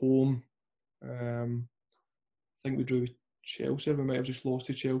game at home. I think we drew with Chelsea. We might have just lost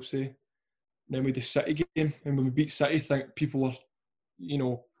to Chelsea. And then we had the City game, and when we beat City, I think people were, you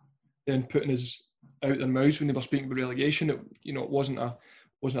know, then putting us out their mouths when they were speaking about relegation. It wasn't a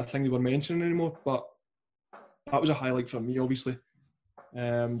thing they were mentioning anymore. But that was a highlight for me, obviously.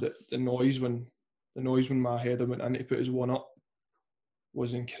 The noise when my header went in to put us 1-up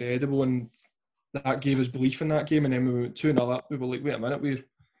was incredible, and that gave us belief in that game. And then we went 2-0 up. We were like, wait a minute, we've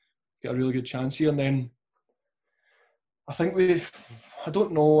got a really good chance here. And then I think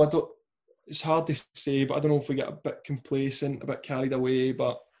it's hard to say, but I don't know if we get a bit complacent, a bit carried away,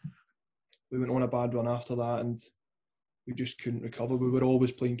 but we went on a bad run after that, and we just couldn't recover. We were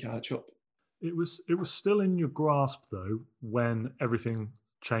always playing catch up. It was still in your grasp though when everything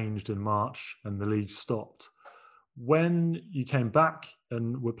changed in March and the league stopped. When you came back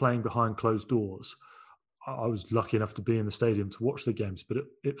and were playing behind closed doors, I was lucky enough to be in the stadium to watch the games, but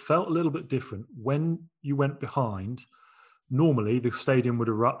it felt a little bit different. When you went behind, normally the stadium would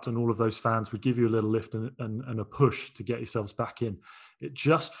erupt and all of those fans would give you a little lift and a push to get yourselves back in. It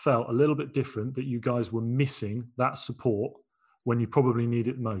just felt a little bit different that you guys were missing that support when you probably need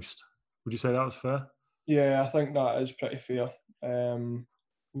it most. Would you say that was fair? Yeah, I think that is pretty fair.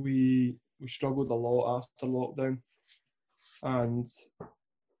 We struggled a lot after lockdown, and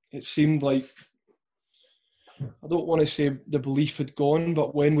it seemed like, I don't want to say the belief had gone,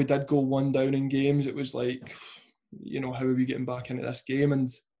 but when we did go 1 down in games, it was like, you know, how are we getting back into this game?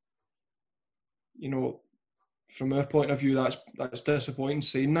 And, you know, from our point of view, that's disappointing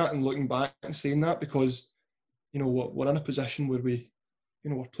saying that and looking back and saying that, because, you know, we're in a position where we, you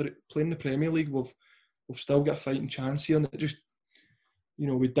know, we're playing the Premier League. We've still got a fighting chance here, and it just, you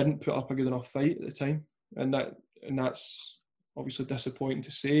know, we didn't put up a good enough fight at the time, and that's obviously disappointing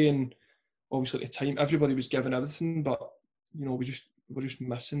to say. And obviously at the time, everybody was giving everything, but, you know, we're just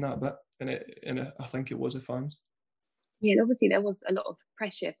missing that bit, and I think it was the fans. Yeah, and obviously there was a lot of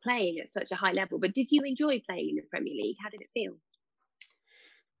pressure playing at such a high level. But did you enjoy playing in the Premier League? How did it feel?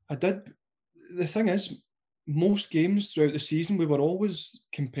 I did. The thing is, most games throughout the season, we were always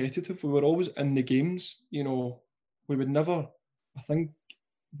competitive. We were always in the games. You know, we would never I think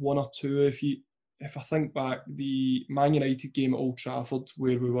one or two. If I think back, the Man United game at Old Trafford,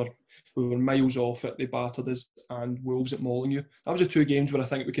 where we were miles off it, they battered us, and Wolves at Molineux. That was the two games where I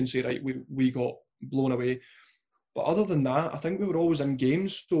think we can say, right, we got blown away. But other than that, I think we were always in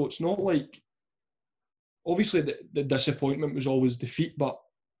games. So it's not like, obviously the disappointment was always defeat, but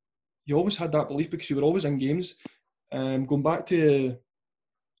you always had that belief because you were always in games. Going back to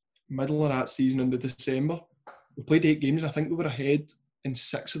middle of that season in the December, we played 8 games and I think we were ahead in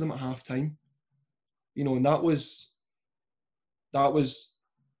 6 of them at half time. You know, and that was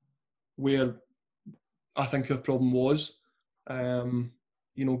where I think our problem was.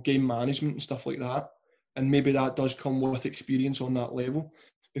 You know, game management and stuff like that. And maybe that does come with experience on that level.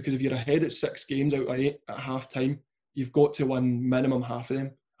 Because if you're ahead at 6 games out of 8 at half time, you've got to win minimum half of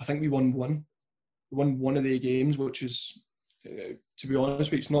them. I think we won one. We won one of the games, which is, to be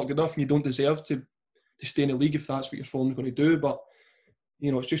honest with you, it's not good enough, and you don't deserve to stay in the league if that's what your form's going to do. But,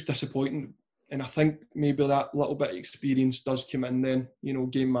 you know, it's just disappointing. And I think maybe that little bit of experience does come in then, you know,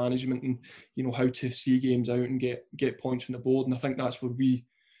 game management and, you know, how to see games out and get points from the board. And I think that's where we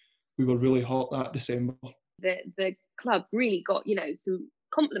were really hot that December. The club really got, you know, some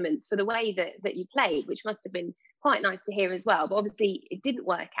compliments for the way that you played, which must have been quite nice to hear as well. But obviously it didn't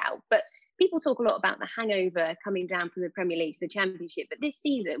work out. But people talk a lot about the hangover coming down from the Premier League to the Championship. But this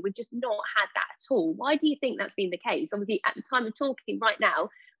season, we've just not had that at all. Why do you think that's been the case? Obviously, at the time of talking right now,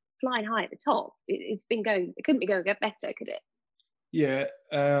 flying high at the top, it couldn't be going better, could it? Yeah,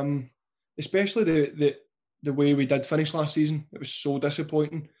 especially the way we did finish last season. It was so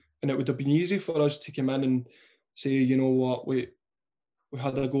disappointing, and it would have been easy for us to come in and say, you know what, we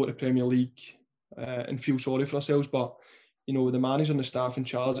had a go at the Premier League and feel sorry for ourselves. But, you know, the manager and the staff in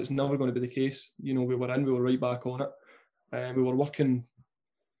charge, it's never going to be the case. You know, we were right back on it. We were working,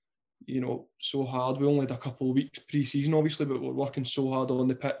 you know, so hard. We only had a couple of weeks pre-season, obviously, but we're working so hard on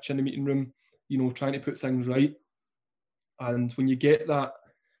the pitch, in the meeting room, you know, trying to put things right. And when you get that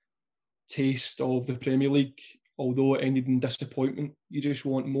taste of the Premier League, although it ended in disappointment, you just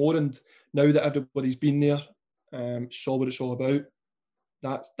want more. And now that everybody's been there, saw what it's all about,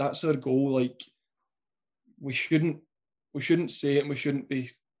 that's our goal. Like, we shouldn't say it, and we shouldn't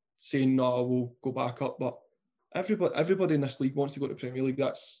be saying, no, we'll go back up. But everybody in this league wants to go to the Premier League.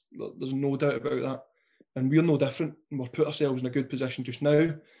 There's no doubt about that. And we're no different. And we've put ourselves in a good position just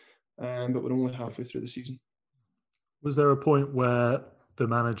now, but we're only halfway through the season. Was there a point where the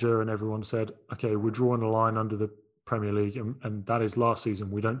manager and everyone said, okay, we're drawing a line under the Premier League and that is last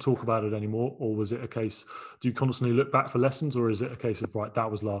season, we don't talk about it anymore? Or was it a case, do you constantly look back for lessons, or is it a case of, right, that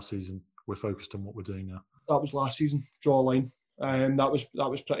was last season, we're focused on what we're doing now? That was last season, draw a line. That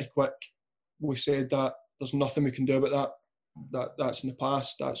was pretty quick. We said that there's nothing we can do about that. That's in the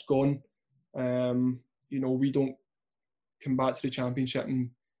past, that's gone. You know, we don't come back to the Championship and,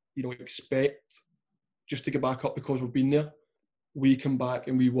 you know, expect just to get back up because we've been there. We come back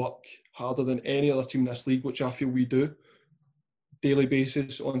and we work harder than any other team in this league, which I feel we do. Daily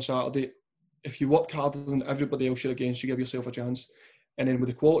basis on Saturday. If you work harder than everybody else you're against, you give yourself a chance. And then with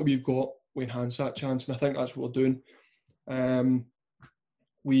the quality we've got, we enhance that chance. And I think that's what we're doing.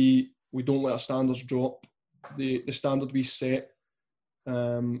 We don't let our standards drop. The standard we set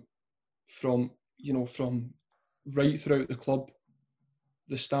from right throughout the club,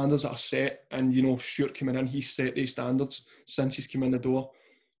 the standards that are set, and, you know, Stuart coming in, he's set these standards since he's come in the door.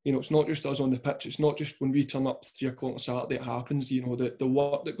 You know, it's not just us on the pitch. It's not just when we turn up 3 o'clock on Saturday, it happens. You know, the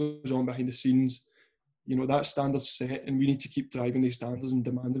work that goes on behind the scenes, you know, that standard's set, and we need to keep driving these standards and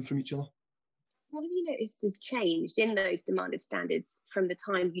demanding from each other. What have you noticed has changed in those demanded standards from the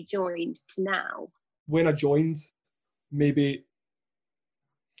time you joined to now? When I joined, maybe,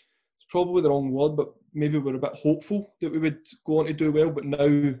 it's probably the wrong word, but maybe we're a bit hopeful that we would go on to do well, but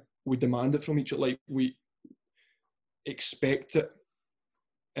now we demand it from each other. Like, we expect it,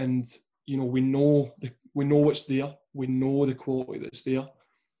 and, you know, we know it's there. We know the quality that's there.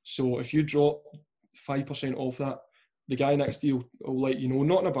 So if you drop 5% off that, the guy next to you will let you know,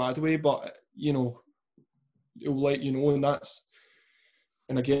 not in a bad way, but, you know, he'll let you know.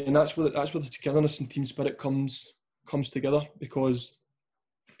 And again, that's where the togetherness and team spirit comes together, because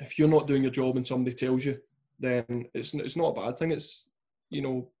if you're not doing your job and somebody tells you, then it's not a bad thing. It's, you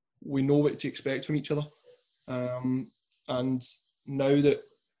know, we know what to expect from each other. And now that,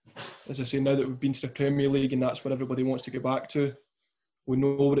 as I say, now that we've been to the Premier League and that's what everybody wants to get back to, we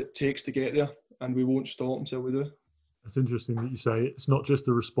know what it takes to get there, and we won't stop until we do. It's interesting that you say it's not just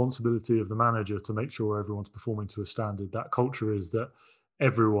the responsibility of the manager to make sure everyone's performing to a standard. That culture is that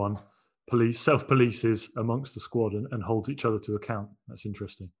everyone self-polices amongst the squad and holds each other to account. That's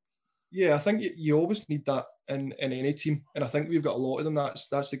interesting. Yeah, I think you always need that in any team, and I think we've got a lot of them. That's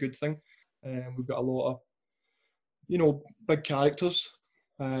the good thing. We've got a lot of, big characters.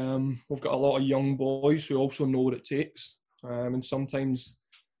 We've got a lot of young boys who also know what it takes, and sometimes,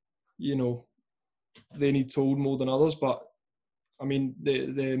 they need told more than others. But I mean,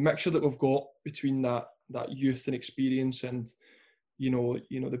 the mixture that we've got between that youth and experience, and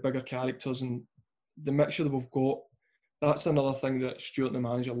the bigger characters, and the mixture that we've got. That's another thing that Stuart and the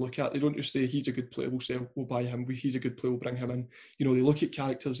manager look at. They don't just say he's a good player, we'll buy him. He's a good player, we'll bring him in. They look at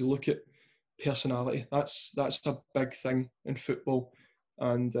characters, they look at personality. That's a big thing in football,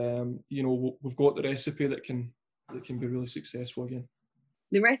 and we've got the recipe that can be really successful again.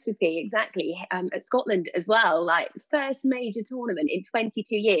 The recipe, exactly. At Scotland as well, like first major tournament in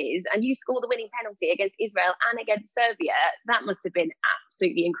 22 years, and you score the winning penalty against Israel and against Serbia. That must have been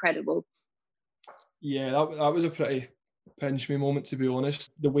absolutely incredible. Yeah, that was a pretty pinch me moment, to be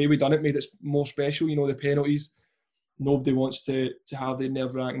honest. The way we done it made it more special. The penalties, nobody wants to have the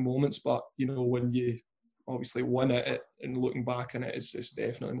nerve-wracking moments, but when you obviously win it and looking back on it, it's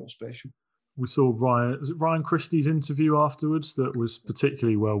definitely more special. We saw Ryan Christie's interview afterwards that was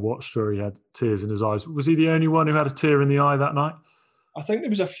particularly well watched, where he had tears in his eyes. Was he the only one who had a tear in the eye that night? I think there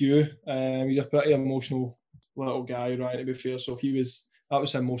was a few. He's a pretty emotional little guy, Ryan, to be fair. So that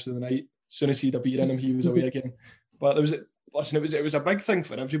was him most of the night. As soon as he had a beer in him, he was away again. But it was a big thing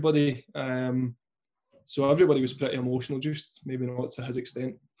for everybody. So everybody was pretty emotional, just maybe not to his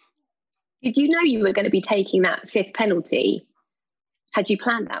extent. Did you know you were going to be taking that fifth penalty? Had you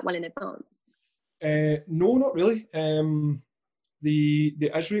planned that well in advance? No, not really.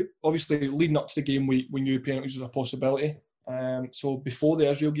 The Israel, obviously leading up to the game, we knew penalties was a possibility. So before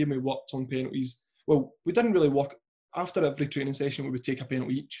the Israel game, we worked on penalties. Well, we didn't really work. After every training session, we would take a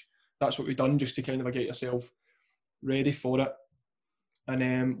penalty each. That's what we've done, just to kind of get yourself ready for it.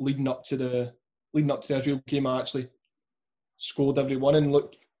 And leading up to the Israel game, I actually scored every one and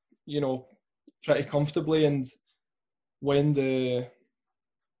looked, pretty comfortably. And when the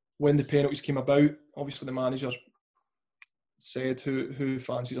penalties came about, obviously the manager said who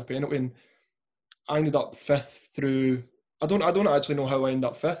fancies a penalty, and I ended up fifth through. I don't actually know how I ended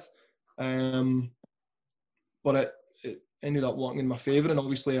up fifth, but it ended up working in my favour, and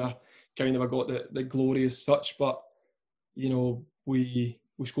obviously I got the glory as such. But we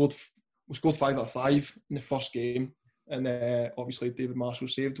scored 5 out of 5 in the first game, and obviously David Marshall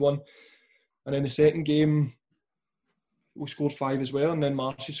saved one, and in the second game we scored 5 as well, and then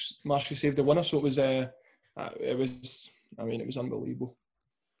Marshall saved the winner. So it was unbelievable.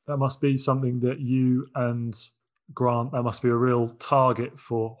 That must be something that you and Grant, that must be a real target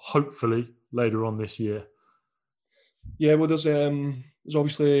for hopefully later on this year. Yeah, well, there's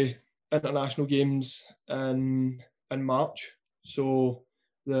obviously international games in March, so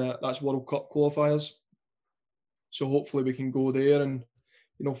that's World Cup qualifiers. So hopefully we can go there, and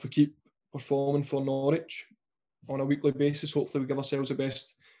if we keep performing for Norwich on a weekly basis, hopefully we give ourselves the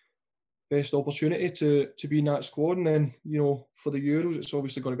best opportunity to be in that squad. And then for the Euros, it's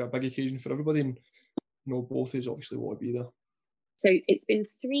obviously going to be a big occasion for everybody, and both is obviously want to be there. So it's been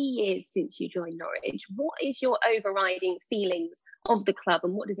 3 years since you joined Norwich. What is your overriding feelings of the club,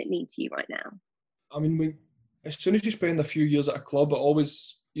 and what does it mean to you right now? I mean, as soon as you spend a few years at a club, it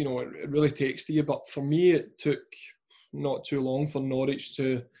always, it really takes to you. But for me, it took not too long for Norwich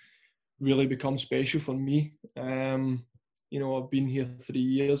to really become special for me. I've been here 3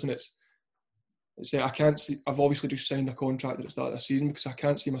 years, and it's I can't see. I've obviously just signed a contract at the start of the season because I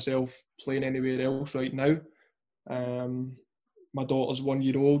can't see myself playing anywhere else right now. My daughter's 1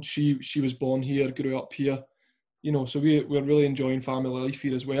 year old. She was born here, grew up here. So we're really enjoying family life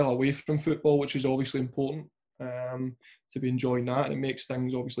here as well, away from football, which is obviously important to be enjoying that, and it makes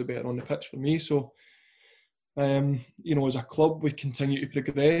things obviously better on the pitch for me. So, as a club, we continue to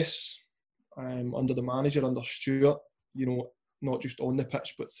progress under the manager, under Stuart. Not just on the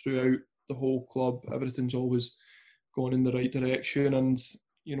pitch, but throughout the whole club. Everything's always going in the right direction, and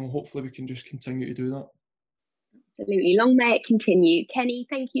hopefully we can just continue to do that. Absolutely. Long may it continue. Kenny,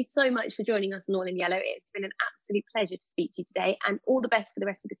 thank you so much for joining us on All in Yellow. It's been an absolute pleasure to speak to you today, and all the best for the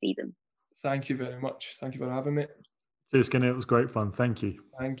rest of the season. Thank you very much. Thank you for having me. Cheers, Kenny. It was great fun. Thank you.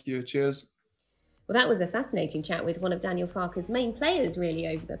 Thank you. Cheers. Well, that was a fascinating chat with one of Daniel Farke's main players, really,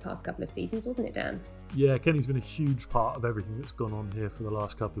 over the past couple of seasons, wasn't it, Dan? Yeah, Kenny's been a huge part of everything that's gone on here for the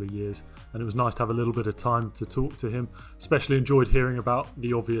last couple of years, and it was nice to have a little bit of time to talk to him. Especially enjoyed hearing about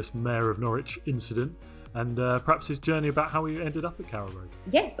the obvious Mayor of Norwich incident. and perhaps his journey about how he ended up at Carrow Road.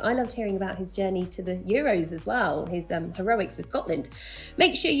 Yes, I loved hearing about his journey to the Euros as well, his heroics with Scotland.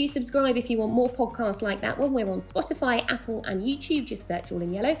 Make sure you subscribe if you want more podcasts like that one. We're on Spotify, Apple and YouTube. Just search All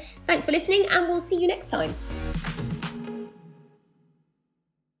in Yellow. Thanks for listening and we'll see you next time.